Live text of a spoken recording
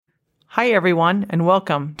Hi, everyone, and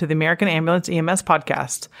welcome to the American Ambulance EMS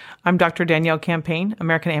podcast. I'm Dr. Danielle Campaign,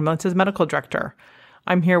 American Ambulance's medical director.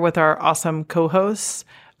 I'm here with our awesome co-hosts,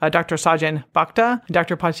 Dr. Sajan Bhakta and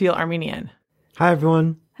Dr. Patil Armenian. Hi,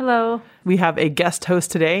 everyone. Hello. We have a guest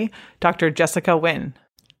host today, Dr. Jessica Nguyen.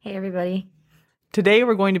 Hey, everybody. Today,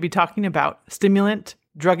 we're going to be talking about stimulant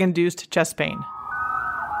drug-induced chest pain.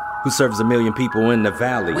 Who serves a million people in the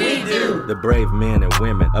valley? We do! The brave men and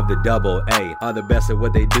women of the double A are the best at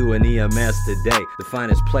what they do in EMS today. The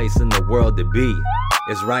finest place in the world to be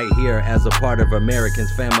is right here as a part of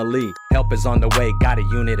Americans' family. Help is on the way, got a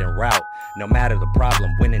unit en route. No matter the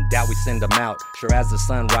problem, when in doubt, we send them out. Sure as the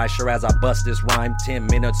sunrise, sure as I bust this rhyme, 10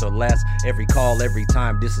 minutes or less. Every call, every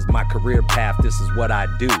time, this is my career path, this is what I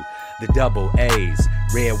do. The double A's,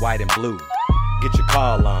 red, white, and blue. Get your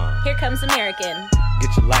call on. Here comes American.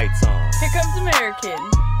 Get your lights on. Here comes American.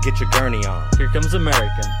 Get your gurney on. Here comes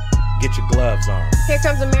American. Get your gloves on. Here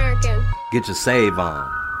comes American. Get your save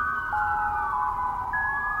on.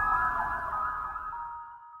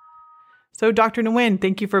 So, Dr. Nguyen,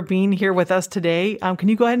 thank you for being here with us today. Can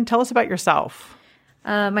you go ahead and tell us about yourself?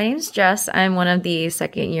 My name is Jess. I'm one of the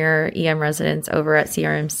second-year EM residents over at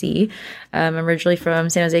CRMC. I'm originally from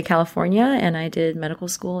San Jose, California, and I did medical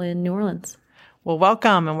school in New Orleans. Well,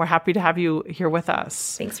 welcome, and we're happy to have you here with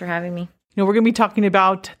us. Thanks for having me. We're going to be talking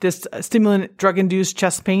about this stimulant drug-induced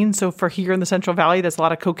chest pain. So for here in the Central Valley, there's a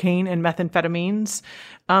lot of cocaine and methamphetamines.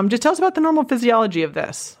 Just tell us about the normal physiology of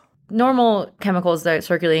this. Normal chemicals that are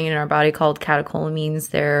circulating in our body called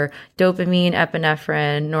catecholamines, they're dopamine,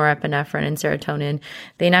 epinephrine, norepinephrine, and serotonin.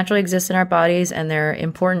 They naturally exist in our bodies, and they're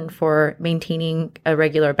important for maintaining a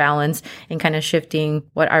regular balance and kind of shifting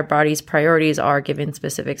what our body's priorities are given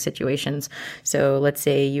specific situations. So let's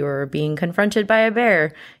say you're being confronted by a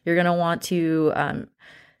bear. You're going to want to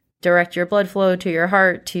direct your blood flow to your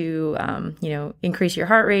heart to, increase your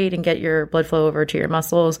heart rate and get your blood flow over to your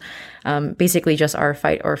muscles. Basically just our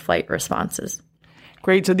fight or flight responses.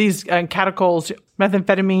 Great. So these catechols,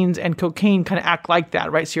 methamphetamines and cocaine kind of act like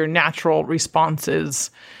that, right? So your natural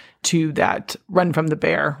responses to that run from the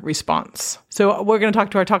bear response. So we're going to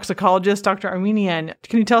talk to our toxicologist, Dr. Armenian.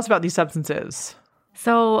 Can you tell us about these substances?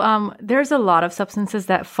 So there's a lot of substances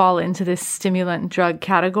that fall into this stimulant drug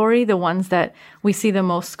category. The ones that we see the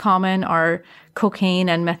most common are cocaine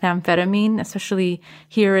and methamphetamine, especially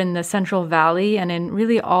here in the Central Valley and in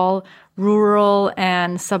really all rural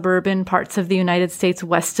and suburban parts of the United States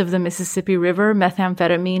west of the Mississippi River.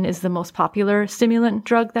 Methamphetamine is the most popular stimulant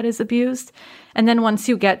drug that is abused. And then once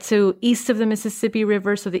you get to east of the Mississippi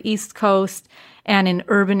River, so the East Coast, and in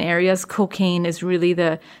urban areas, cocaine is really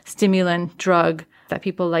the stimulant drug that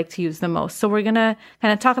people like to use the most. So we're going to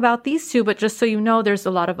kind of talk about these two, but just so you know, there's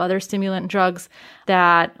a lot of other stimulant drugs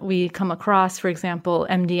that we come across. For example,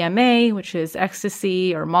 MDMA, which is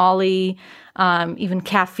ecstasy, or Molly. Even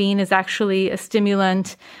caffeine is actually a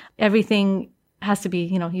stimulant. Everything has to be,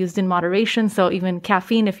 used in moderation. So even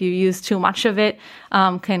caffeine, if you use too much of it,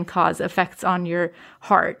 can cause effects on your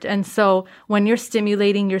heart. And so when you're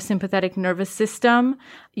stimulating your sympathetic nervous system,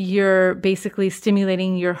 you're basically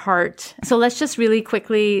stimulating your heart. So let's just really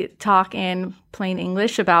quickly talk in plain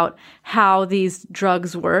English about how these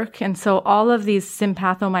drugs work. And so all of these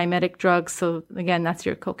sympathomimetic drugs, so again, that's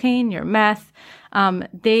your cocaine, your meth,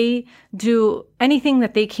 they do anything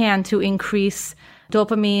that they can to increase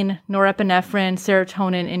dopamine, norepinephrine,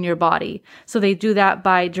 serotonin in your body. So they do that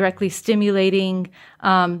by directly stimulating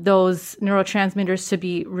those neurotransmitters to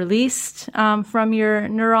be released from your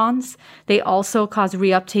neurons. They also cause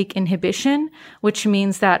reuptake inhibition, which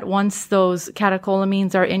means that once those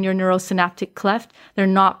catecholamines are in your neurosynaptic cleft, they're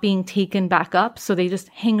not being taken back up. So they just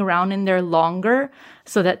hang around in there longer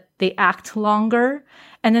so that they act longer.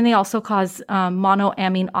 And then they also cause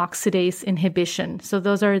monoamine oxidase inhibition. So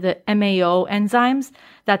those are the MAO enzymes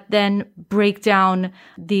that then break down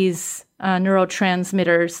these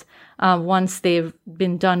neurotransmitters once they've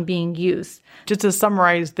been done being used. Just to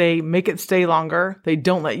summarize, they make it stay longer, they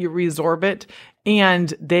don't let you resorb it,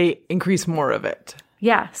 and they increase more of it.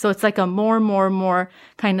 Yeah, so it's like a more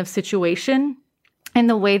kind of situation. And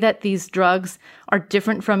the way that these drugs are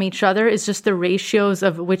different from each other is just the ratios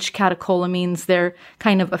of which catecholamines they're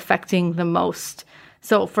kind of affecting the most.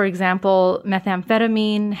 So, for example,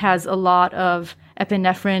 methamphetamine has a lot of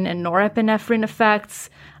epinephrine and norepinephrine effects.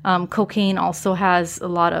 Cocaine also has a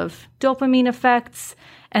lot of dopamine effects.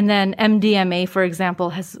 And then MDMA, for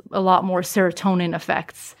example, has a lot more serotonin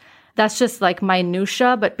effects. That's just like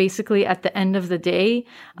minutia, but basically at the end of the day,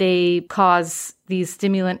 they cause these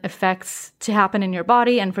stimulant effects to happen in your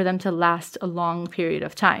body and for them to last a long period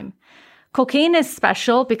of time. Cocaine is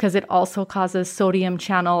special because it also causes sodium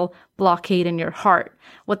channel blockade in your heart.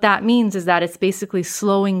 What that means is that it's basically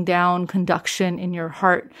slowing down conduction in your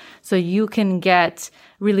heart. So you can get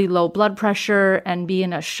really low blood pressure and be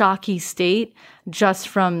in a shocky state just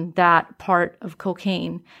from that part of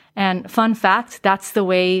cocaine. And fun fact, that's the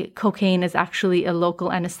way cocaine is actually a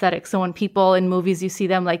local anesthetic. So when people in movies, you see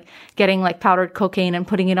them like getting like powdered cocaine and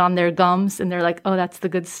putting it on their gums and they're like, oh, that's the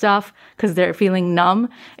good stuff because they're feeling numb.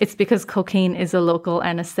 It's because cocaine is a local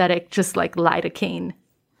anesthetic, just like lidocaine.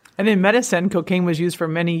 And in medicine, cocaine was used for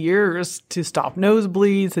many years to stop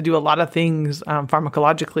nosebleeds, to do a lot of things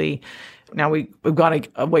pharmacologically. Now we've gone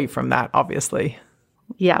away from that, obviously.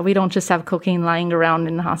 Yeah, we don't just have cocaine lying around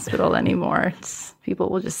in the hospital anymore. People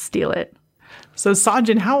will just steal it. So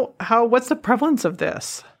Sajin, what's the prevalence of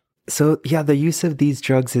this? So yeah, the use of these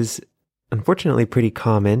drugs is unfortunately pretty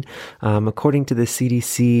common. According to the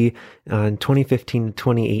CDC, in 2015 to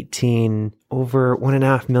 2018, over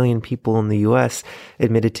 1.5 million people in the US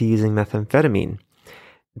admitted to using methamphetamine.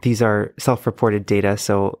 These are self-reported data,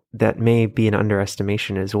 so that may be an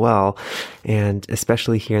underestimation as well. And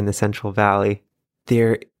especially here in the Central Valley,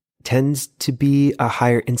 there tends to be a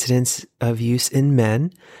higher incidence of use in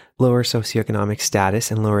men, lower socioeconomic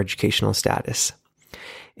status, and lower educational status.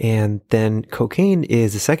 And then cocaine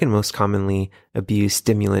is the second most commonly abused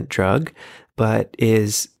stimulant drug, but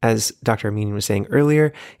is, as Dr. Amin was saying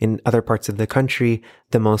earlier, in other parts of the country,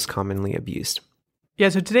 the most commonly abused. Yeah,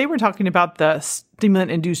 so today we're talking about the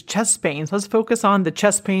stimulant-induced chest pain. So let's focus on the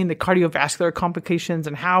chest pain, the cardiovascular complications,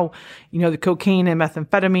 and how, the cocaine and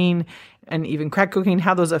methamphetamine and even crack cocaine,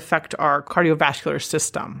 how those affect our cardiovascular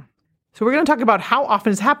system. So we're going to talk about how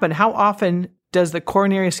often it's happened. How often does the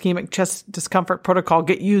coronary ischemic chest discomfort protocol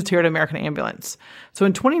get used here at American Ambulance? So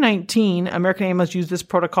in 2019, American Ambulance used this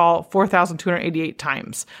protocol 4,288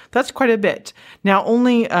 times. That's quite a bit. Now,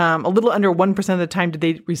 only a little under 1% of the time did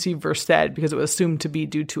they receive Versed because it was assumed to be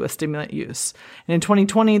due to a stimulant use. And in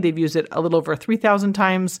 2020, they've used it a little over 3,000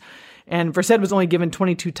 times. And Versed was only given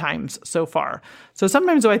 22 times so far. So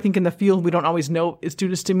sometimes, though, I think in the field, we don't always know it's due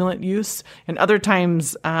to stimulant use. And other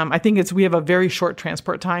times, I think we have a very short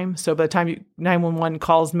transport time. So by the time 911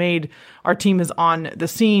 calls made, our team is on the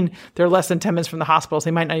scene. They're less than 10 minutes from the hospital. So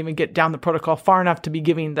they might not even get down the protocol far enough to be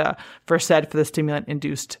giving the Versed for the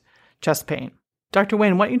stimulant-induced chest pain. Dr.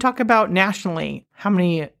 Wayne, why don't you talk about nationally how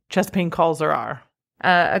many chest pain calls there are?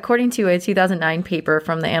 According to a 2009 paper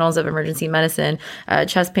from the Annals of Emergency Medicine,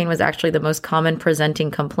 chest pain was actually the most common presenting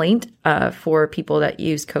complaint for people that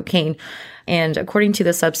use cocaine. And according to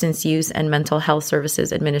the Substance Use and Mental Health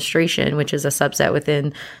Services Administration, which is a subset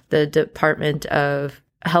within the Department of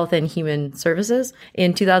Health and Human Services,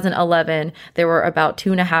 in 2011, there were about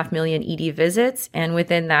 2.5 million ED visits. And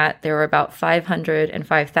within that, there were about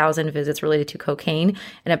 505,000 visits related to cocaine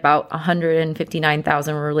and about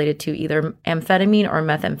 159,000 were related to either amphetamine or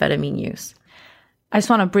methamphetamine use. I just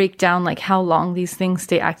want to break down like how long these things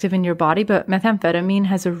stay active in your body, but methamphetamine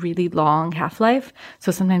has a really long half-life.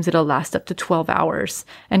 So sometimes it'll last up to 12 hours.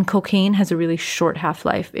 And cocaine has a really short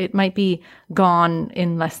half-life. It might be gone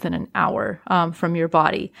in less than an hour from your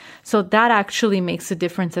body. So that actually makes a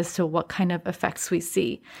difference as to what kind of effects we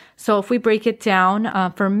see. So if we break it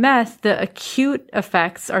down, for meth, the acute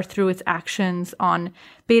effects are through its actions on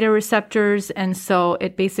beta receptors. And so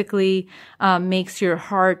it basically makes your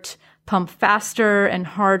heart pump faster and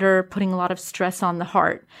harder, putting a lot of stress on the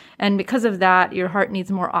heart. And because of that, your heart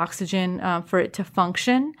needs more oxygen for it to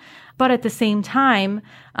function. But at the same time,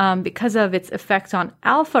 because of its effect on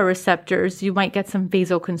alpha receptors, you might get some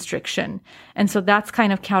vasoconstriction. And so that's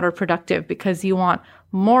kind of counterproductive because you want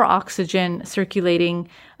more oxygen circulating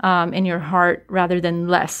in your heart rather than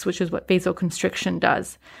less, which is what vasoconstriction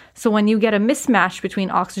does. So when you get a mismatch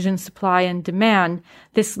between oxygen supply and demand,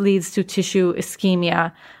 this leads to tissue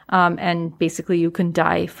ischemia, and basically you can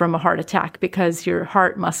die from a heart attack because your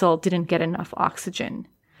heart muscle didn't get enough oxygen.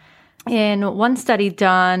 In one study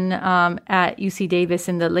done at UC Davis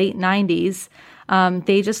in the late 90s,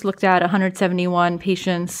 they just looked at 171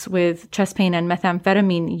 patients with chest pain and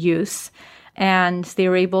methamphetamine use, and they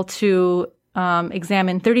were able to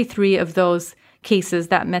examine 33 of those cases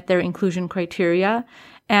that met their inclusion criteria.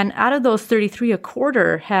 And out of those 33, a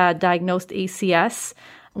quarter had diagnosed ACS,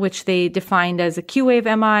 which they defined as a Q-wave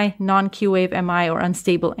MI, non-Q-wave MI, or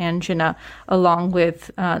unstable angina, along with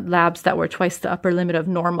labs that were twice the upper limit of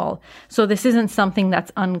normal. So this isn't something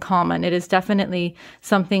that's uncommon. It is definitely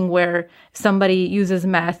something where somebody uses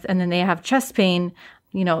meth and then they have chest pain.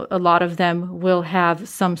 A lot of them will have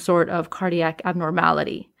some sort of cardiac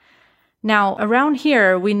abnormality. Now, around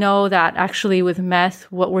here, we know that actually with meth,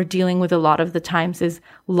 what we're dealing with a lot of the times is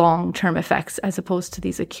long-term effects as opposed to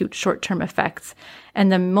these acute short-term effects.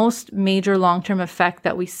 And the most major long-term effect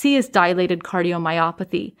that we see is dilated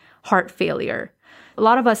cardiomyopathy, heart failure. A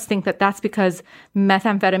lot of us think that that's because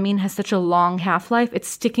methamphetamine has such a long half-life. It's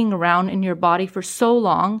sticking around in your body for so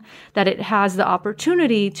long that it has the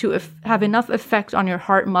opportunity to have enough effect on your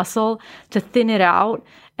heart muscle to thin it out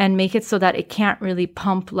and make it so that it can't really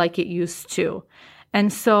pump like it used to.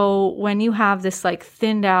 And so when you have this like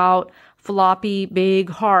thinned out, floppy, big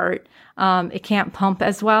heart, it can't pump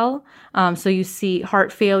as well. So you see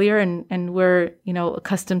heart failure, and we're,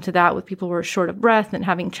 accustomed to that with people who are short of breath and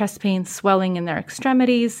having chest pain, swelling in their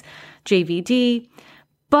extremities, JVD.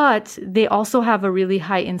 But they also have a really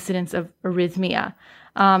high incidence of arrhythmia.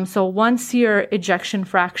 So once your ejection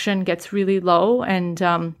fraction gets really low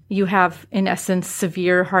and you have, in essence,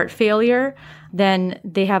 severe heart failure, then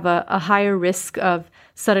they have a higher risk of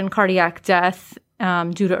sudden cardiac death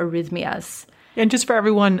due to arrhythmias. And just for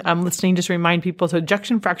everyone listening, just to remind people, so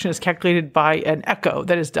ejection fraction is calculated by an echo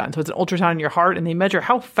that is done. So it's an ultrasound in your heart, and they measure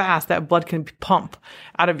how fast that blood can pump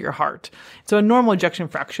out of your heart. So a normal ejection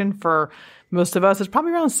fraction for most of us is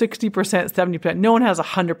probably around 60%, 70%. No one has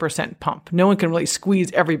 100% pump. No one can really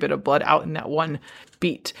squeeze every bit of blood out in that one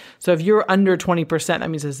beat. So if you're under 20%, that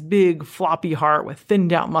means this big floppy heart with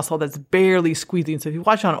thinned out muscle that's barely squeezing. So if you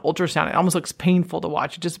watch on an ultrasound, it almost looks painful to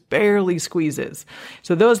watch. It just barely squeezes.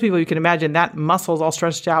 So those people, you can imagine that muscle is all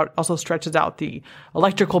stretched out, also stretches out the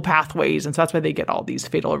electrical pathways. And so that's why they get all these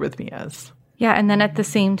fatal arrhythmias. Yeah, and then at the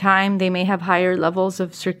same time, they may have higher levels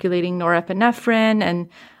of circulating norepinephrine,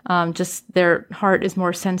 and just their heart is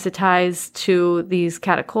more sensitized to these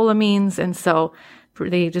catecholamines, and so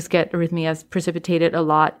they just get arrhythmias precipitated a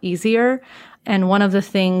lot easier. And one of the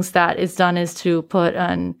things that is done is to put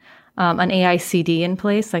an AICD in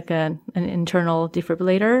place, like an internal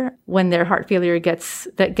defibrillator, when their heart failure gets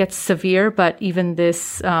severe. But even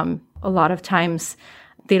this, a lot of times,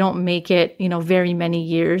 they don't make it, very many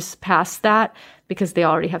years past that because they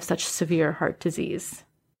already have such severe heart disease.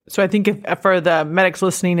 So I think for the medics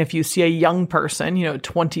listening, if you see a young person,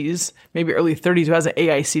 20s, maybe early 30s who has an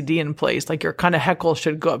AICD in place, like your kind of heckle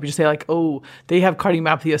should go up. You just say like, oh, they have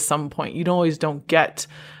cardiomyopathy at some point. You don't get,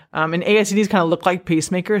 and AICDs kind of look like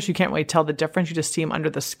pacemakers. You can't really tell the difference. You just see them under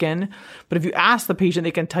the skin. But if you ask the patient,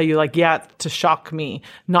 they can tell you like, yeah, to shock me,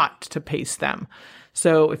 not to pace them.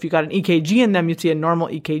 So if you got an EKG in them, you'd see a normal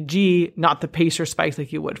EKG, not the pacer spikes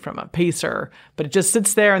like you would from a pacer. But it just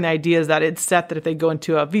sits there, and the idea is that it's set that if they go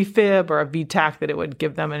into a VFib or a VTAC, that it would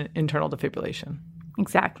give them an internal defibrillation.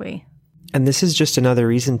 Exactly. And this is just another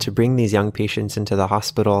reason to bring these young patients into the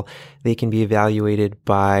hospital. They can be evaluated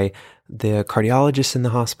by the cardiologists in the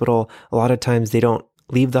hospital. A lot of times they don't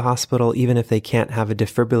leave the hospital, even if they can't have a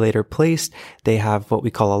defibrillator placed. They have what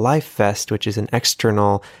we call a life vest, which is an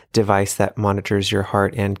external device that monitors your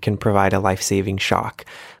heart and can provide a life-saving shock.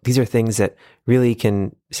 These are things that really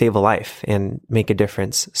can save a life and make a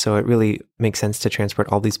difference. So it really makes sense to transport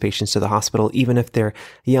all these patients to the hospital, even if they're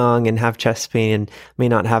young and have chest pain and may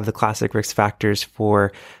not have the classic risk factors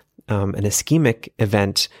for an ischemic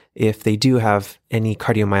event. If they do have any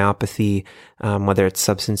cardiomyopathy, whether it's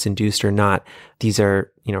substance induced or not, these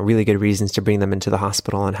are, really good reasons to bring them into the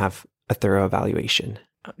hospital and have a thorough evaluation.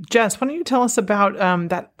 Jess, why don't you tell us about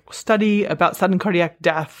that study about sudden cardiac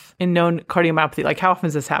death in known cardiomyopathy? Like, how often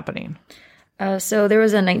is this happening? So there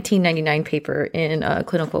was a 1999 paper in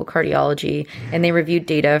Clinical Cardiology, and they reviewed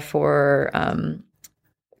data for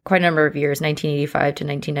quite a number of years, 1985 to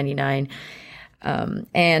 1999.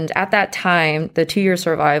 And at that time, the 2-year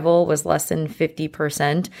survival was less than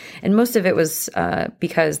 50%. And most of it was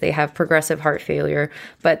because they have progressive heart failure.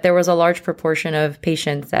 But there was a large proportion of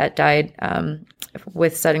patients that died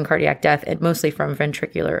with sudden cardiac death, and mostly from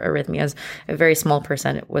ventricular arrhythmias. A very small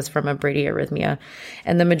percent was from a bradyarrhythmia.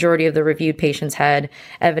 And the majority of the reviewed patients had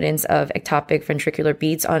evidence of ectopic ventricular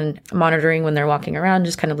beats on monitoring when they're walking around,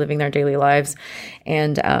 just kind of living their daily lives.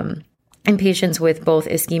 And in patients with both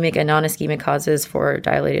ischemic and non-ischemic causes for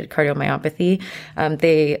dilated cardiomyopathy,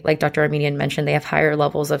 they, like Dr. Armenian mentioned, they have higher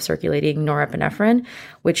levels of circulating norepinephrine,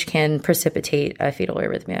 which can precipitate a fatal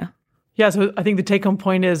arrhythmia. Yeah, so I think the take-home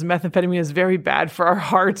point is methamphetamine is very bad for our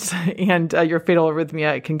hearts, and your fatal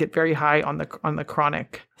arrhythmia, it can get very high on the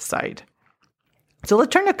chronic side. So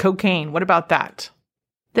let's turn to cocaine. What about that?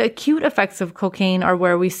 The acute effects of cocaine are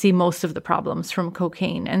where we see most of the problems from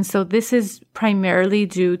cocaine. And so this is primarily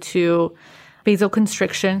due to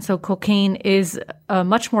vasoconstriction. So cocaine is a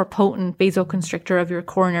much more potent vasoconstrictor of your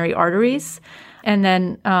coronary arteries. And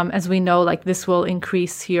then, as we know, like this will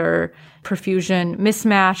increase your perfusion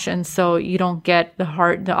mismatch. And so you don't get the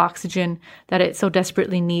heart, the oxygen that it so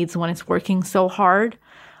desperately needs when it's working so hard.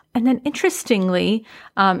 And then interestingly,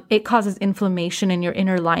 it causes inflammation in your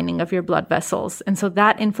inner lining of your blood vessels. And so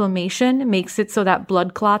that inflammation makes it so that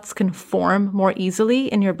blood clots can form more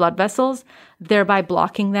easily in your blood vessels, thereby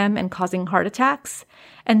blocking them and causing heart attacks.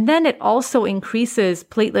 And then it also increases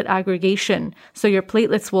platelet aggregation. So your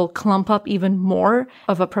platelets will clump up even more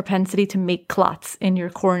of a propensity to make clots in your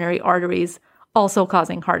coronary arteries, also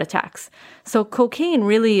causing heart attacks. So cocaine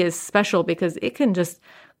really is special because it can just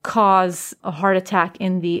cause a heart attack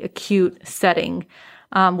in the acute setting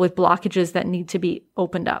with blockages that need to be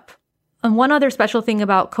opened up. And one other special thing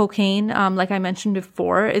about cocaine, like I mentioned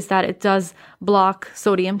before, is that it does block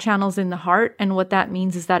sodium channels in the heart. And what that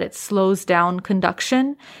means is that it slows down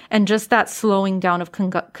conduction. And just that slowing down of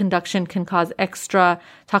conduction can cause extra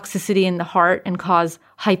toxicity in the heart and cause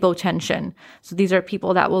hypotension. So these are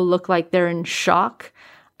people that will look like they're in shock.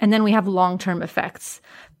 And then we have long-term effects.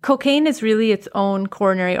 Cocaine is really its own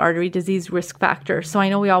coronary artery disease risk factor. So I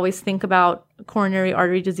know we always think about coronary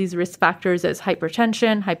artery disease risk factors as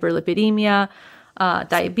hypertension, hyperlipidemia,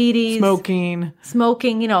 diabetes,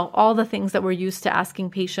 smoking, all the things that we're used to asking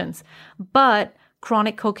patients. But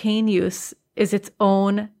chronic cocaine use is its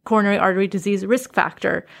own coronary artery disease risk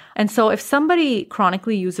factor. And so if somebody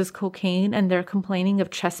chronically uses cocaine and they're complaining of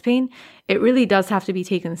chest pain, it really does have to be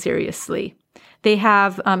taken seriously. They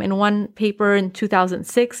have, in one paper in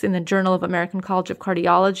 2006 in the Journal of American College of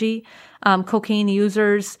Cardiology, cocaine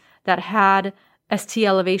users that had ST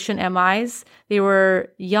elevation MIs, they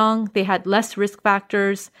were young, they had less risk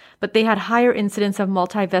factors, but they had higher incidence of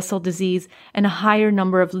multivessel disease and a higher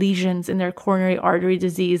number of lesions in their coronary artery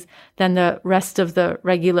disease than the rest of the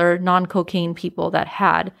regular non-cocaine people that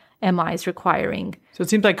had MIs requiring. So it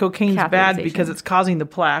seems like cocaine's bad because it's causing the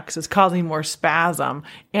plaques, it's causing more spasm,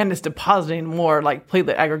 and it's depositing more like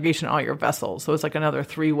platelet aggregation on all your vessels. So it's like another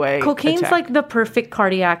three-way Cocaine's attack. like the perfect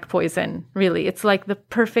cardiac poison, really. It's like the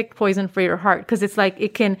perfect poison for your heart because it's like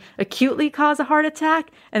it can acutely cause a heart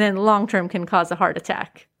attack and then long-term can cause a heart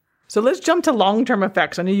attack. So let's jump to long-term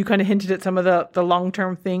effects. I know you kind of hinted at some of the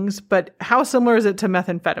long-term things, but how similar is it to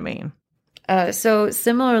methamphetamine? So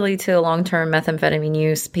similarly to long-term methamphetamine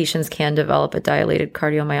use, patients can develop a dilated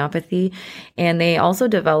cardiomyopathy, and they also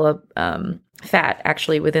develop fat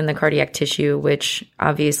actually within the cardiac tissue, which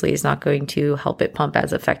obviously is not going to help it pump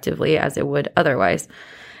as effectively as it would otherwise.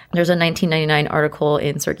 There's a 1999 article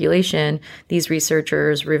in Circulation. These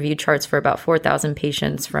researchers reviewed charts for about 4,000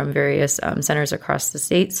 patients from various centers across the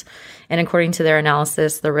states. And according to their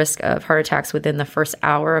analysis, the risk of heart attacks within the first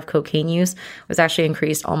hour of cocaine use was actually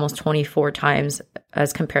increased almost 24 times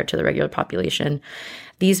as compared to the regular population.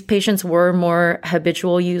 These patients were more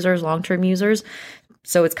habitual users, long-term users.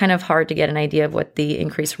 So it's kind of hard to get an idea of what the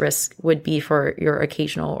increased risk would be for your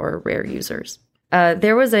occasional or rare users.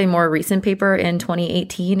 There was a more recent paper in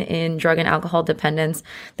 2018 in Drug and Alcohol Dependence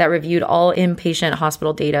that reviewed all inpatient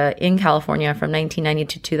hospital data in California from 1990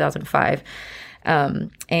 to 2005.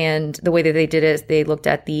 And the way that they did it is they looked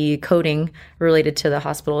at the coding related to the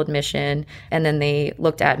hospital admission, and then they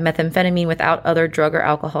looked at methamphetamine without other drug or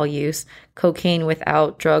alcohol use, cocaine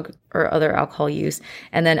without drug or other alcohol use,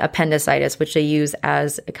 and then appendicitis, which they use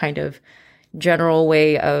as a kind of general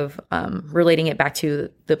way of relating it back to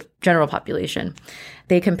the general population.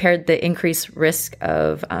 They compared the increased risk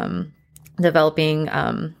of developing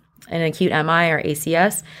an acute MI or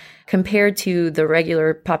ACS compared to the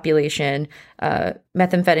regular population.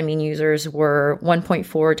 Methamphetamine users were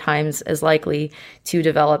 1.4 times as likely to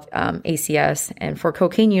develop ACS, and for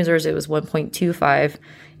cocaine users, it was 1.25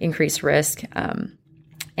 increased risk.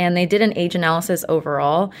 And they did an age analysis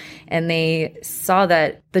overall, and they saw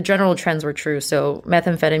that the general trends were true. So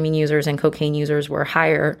methamphetamine users and cocaine users were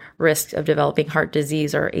higher risk of developing heart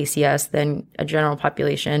disease or ACS than a general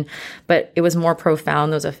population, but it was more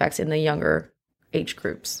profound, those effects, in the younger age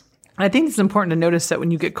groups. I think it's important to notice that when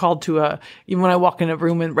you get called to even when I walk in a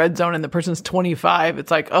room in red zone and the person's 25, it's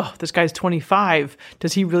like, oh, this guy's 25.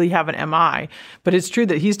 Does he really have an MI? But it's true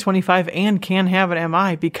that he's 25 and can have an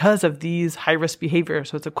MI because of these high-risk behaviors.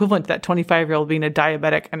 So it's equivalent to that 25-year-old being a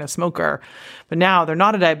diabetic and a smoker. But now they're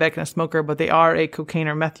not a diabetic and a smoker, but they are a cocaine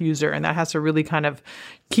or meth user. And that has to really kind of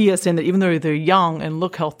key us in that even though they're young and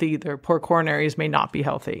look healthy, their poor coronaries may not be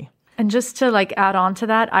healthy. And just to add on to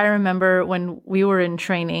that, I remember when we were in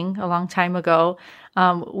training a long time ago,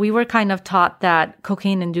 we were kind of taught that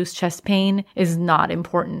cocaine-induced chest pain is not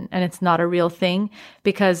important and it's not a real thing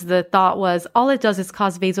because the thought was all it does is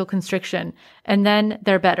cause vasoconstriction and then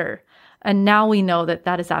they're better. And now we know that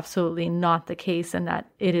that is absolutely not the case and that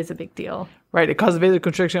it is a big deal. right? It causes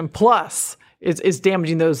vasoconstriction plus it's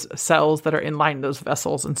damaging those cells that are in line those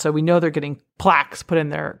vessels. And so we know they're getting plaques put in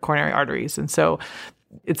their coronary arteries. And so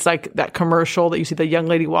it's like that commercial that you see the young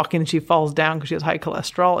lady walking and she falls down because she has high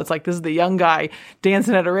cholesterol. It's like, this is the young guy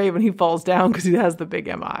dancing at a rave and he falls down because he has the big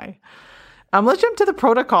MI. Let's jump to the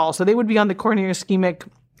protocol. So they would be on the coronary ischemic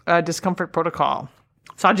discomfort protocol.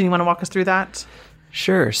 Sajin, you want to walk us through that?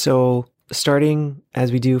 Sure. So starting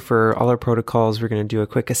as we do for all our protocols, we're going to do a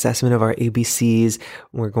quick assessment of our ABCs.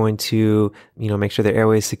 We're going to, make sure their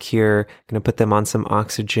airway is secure, going to put them on some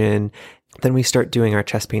oxygen. Then we start doing our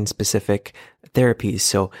chest pain specific therapies.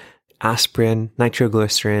 So aspirin,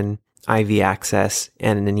 nitroglycerin, IV access,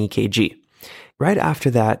 and an EKG. Right after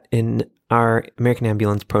that, in our American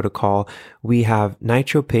Ambulance protocol, we have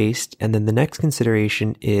nitro paste, and then the next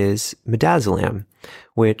consideration is midazolam,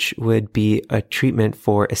 which would be a treatment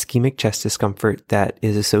for ischemic chest discomfort that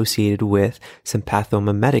is associated with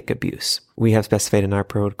sympathomimetic abuse. We have specified in our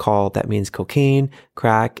protocol that means cocaine,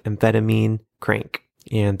 crack, amphetamine, crank.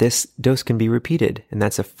 And this dose can be repeated, and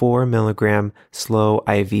that's a 4 milligram slow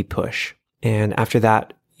IV push. And after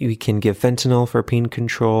that, we can give fentanyl for pain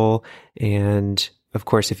control. And of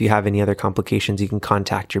course, if you have any other complications, you can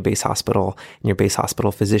contact your base hospital and your base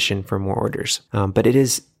hospital physician for more orders. But it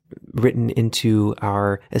is written into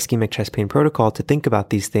our ischemic chest pain protocol to think about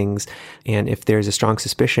these things. And if there's a strong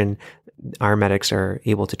suspicion, our medics are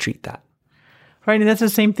able to treat that. Right, and that's the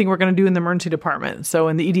same thing we're going to do in the emergency department. So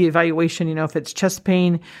in the ED evaluation, if it's chest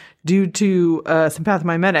pain due to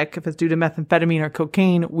sympathomimetic, if it's due to methamphetamine or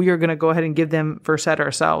cocaine, we are going to go ahead and give them Versed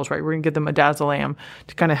ourselves, right? We're going to give them midazolam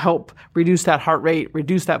to kind of help reduce that heart rate,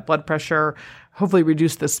 reduce that blood pressure, hopefully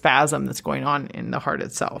reduce the spasm that's going on in the heart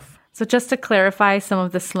itself. So just to clarify some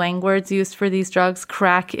of the slang words used for these drugs,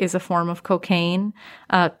 crack is a form of cocaine.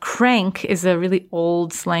 Crank is a really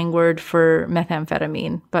old slang word for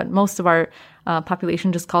methamphetamine, but most of our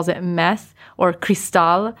population just calls it meth or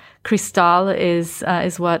cristal. Cristal is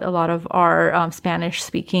what a lot of our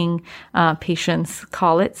Spanish-speaking patients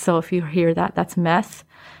call it. So if you hear that, that's meth.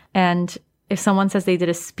 And if someone says they did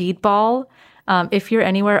a speedball, if you're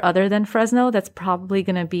anywhere other than Fresno, that's probably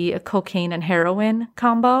going to be a cocaine and heroin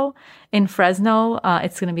combo. In Fresno,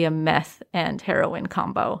 it's going to be a meth and heroin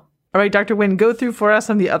combo. All right, Dr. Nguyen, go through for us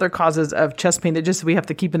some of the other causes of chest pain that just we have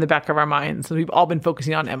to keep in the back of our minds. So we've all been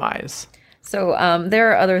focusing on MIs. So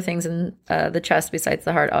there are other things in the chest besides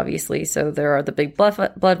the heart, obviously. So there are the big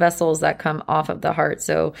blood vessels that come off of the heart.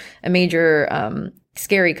 So a major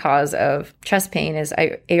scary cause of chest pain is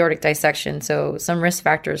aortic dissection. So some risk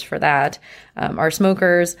factors for that are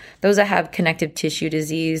smokers, those that have connective tissue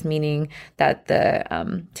disease, meaning that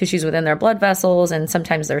the tissues within their blood vessels and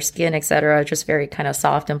sometimes their skin, et cetera, just very kind of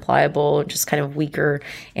soft and pliable, just kind of weaker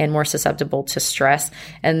and more susceptible to stress.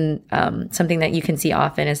 And something that you can see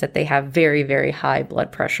often is that they have very, very high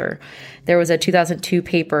blood pressure. There was a 2002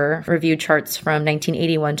 paper, reviewed charts from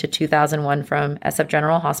 1981 to 2001 from SF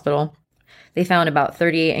General Hospital. They found about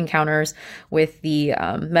 38 encounters with the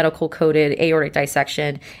medical coded aortic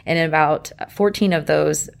dissection. And in about 14 of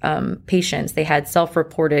those patients, they had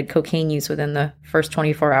self-reported cocaine use within the first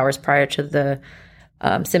 24 hours prior to the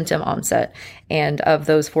symptom onset. And of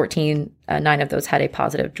those 14, 9 of those had a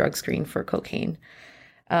positive drug screen for cocaine.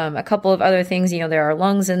 A couple of other things, there are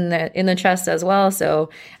lungs in the chest as well. So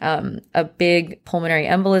a big pulmonary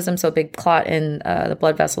embolism, so a big clot in the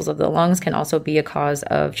blood vessels of the lungs can also be a cause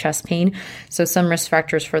of chest pain. So some risk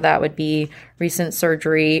factors for that would be recent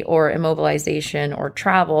surgery or immobilization or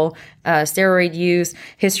travel, steroid use,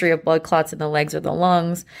 history of blood clots in the legs or the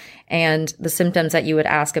lungs. And the symptoms that you would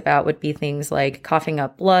ask about would be things like coughing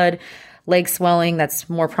up blood, leg swelling, that's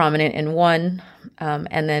more prominent in one,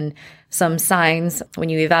 and then some signs when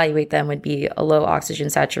you evaluate them would be a low oxygen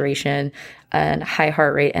saturation and high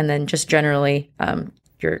heart rate, and then just generally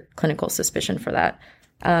your clinical suspicion for that.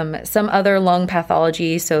 Some other lung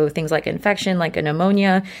pathology, so things like infection, like a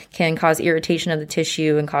pneumonia, can cause irritation of the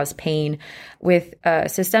tissue and cause pain. With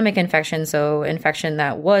systemic infection, so infection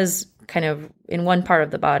that was kind of in one part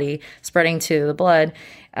of the body spreading to the blood,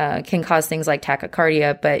 can cause things like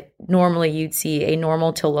tachycardia, but normally you'd see a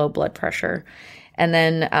normal to low blood pressure. And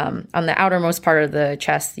then on the outermost part of the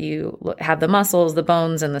chest, you have the muscles, the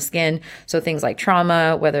bones, and the skin. So things like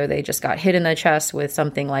trauma, whether they just got hit in the chest with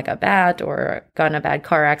something like a bat or got in a bad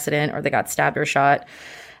car accident or they got stabbed or shot.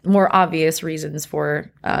 More obvious reasons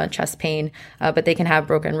for chest pain, but they can have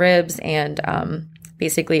broken ribs and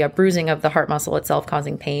basically a bruising of the heart muscle itself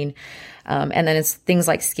causing pain. And then it's things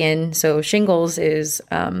like skin. So shingles is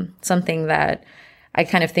something that I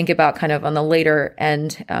kind of think about kind of on the later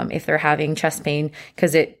end, if they're having chest pain,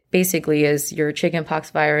 because it basically is your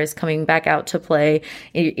chickenpox virus coming back out to play,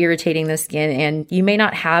 irritating the skin, and you may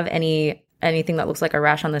not have anything that looks like a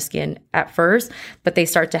rash on the skin at first, but they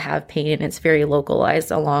start to have pain, and it's very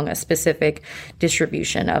localized along a specific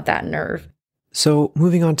distribution of that nerve. So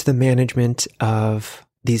moving on to the management of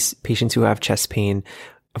these patients who have chest pain,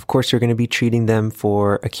 of course, we're going to be treating them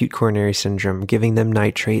for acute coronary syndrome, giving them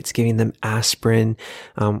nitrates, giving them aspirin.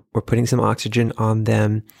 We're putting some oxygen on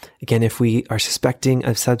them. Again, if we are suspecting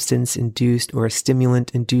a substance-induced or a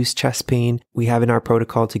stimulant-induced chest pain, we have in our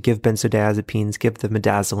protocol to give benzodiazepines, give them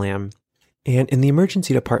midazolam. And in the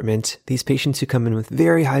emergency department, these patients who come in with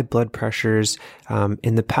very high blood pressures,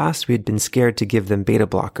 in the past, we had been scared to give them beta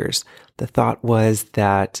blockers. The thought was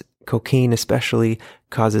that cocaine especially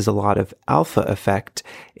causes a lot of alpha effect,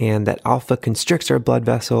 and that alpha constricts our blood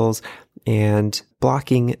vessels, and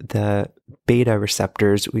blocking the beta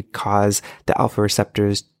receptors would cause the alpha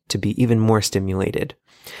receptors to be even more stimulated.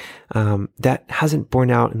 That hasn't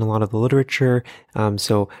borne out in a lot of the literature,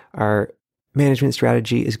 so our management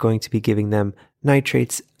strategy is going to be giving them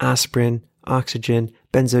nitrates, aspirin, oxygen,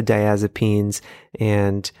 benzodiazepines,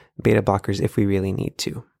 and beta blockers if we really need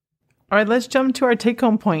to. All right, let's jump to our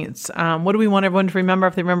take-home points. What do we want everyone to remember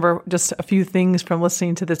if they remember just a few things from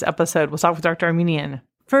listening to this episode? We'll start with Dr. Armenian.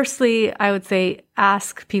 Firstly, I would say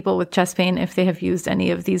ask people with chest pain if they have used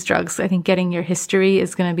any of these drugs. I think getting your history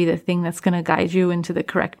is going to be the thing that's going to guide you into the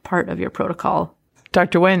correct part of your protocol.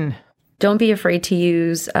 Dr. Nguyen. Don't be afraid to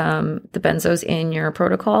use the benzos in your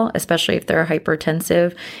protocol, especially if they're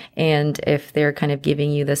hypertensive and if they're kind of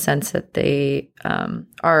giving you the sense that they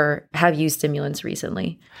have used stimulants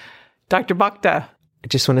recently. Dr. Bhakta. I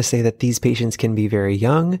just want to say that these patients can be very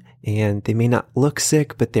young and they may not look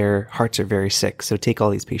sick, but their hearts are very sick. So take all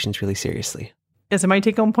these patients really seriously. Yeah, so my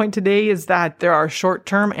take-home point today is that there are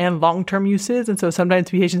short-term and long-term uses. And so sometimes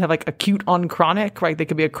patients have like acute on chronic, right? They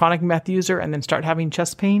could be a chronic meth user and then start having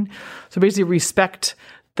chest pain. So basically respect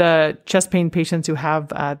the chest pain patients who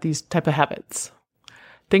have these type of habits.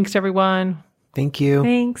 Thanks, everyone. Thank you.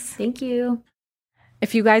 Thanks. Thank you.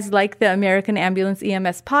 If you guys like the American Ambulance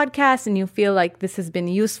EMS podcast and you feel like this has been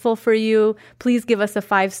useful for you, please give us a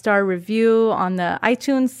 5-star review on the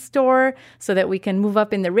iTunes store so that we can move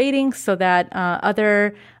up in the ratings so that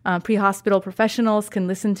other pre-hospital professionals can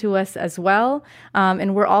listen to us as well.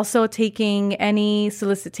 And we're also taking any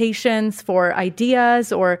solicitations for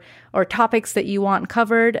ideas or topics that you want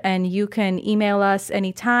covered, and you can email us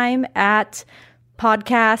anytime at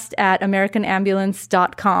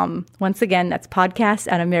podcast@americanambulance.com. Once again, that's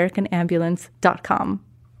podcast@americanambulance.com.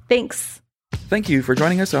 Thanks. Thank you for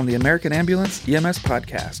joining us on the American Ambulance EMS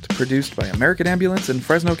podcast, produced by American Ambulance in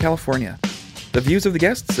Fresno, California. The views of the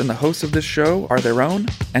guests and the hosts of this show are their own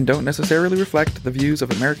and don't necessarily reflect the views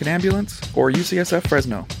of American Ambulance or UCSF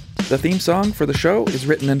Fresno. The theme song for the show is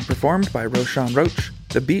written and performed by Roshan Roach.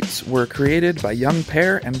 The beats were created by Young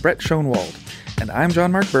Pear and Brett Schoenwald. And I'm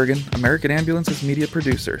John Mark Bergen, American Ambulance's media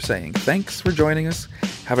producer, saying thanks for joining us.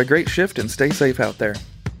 Have a great shift and stay safe out there.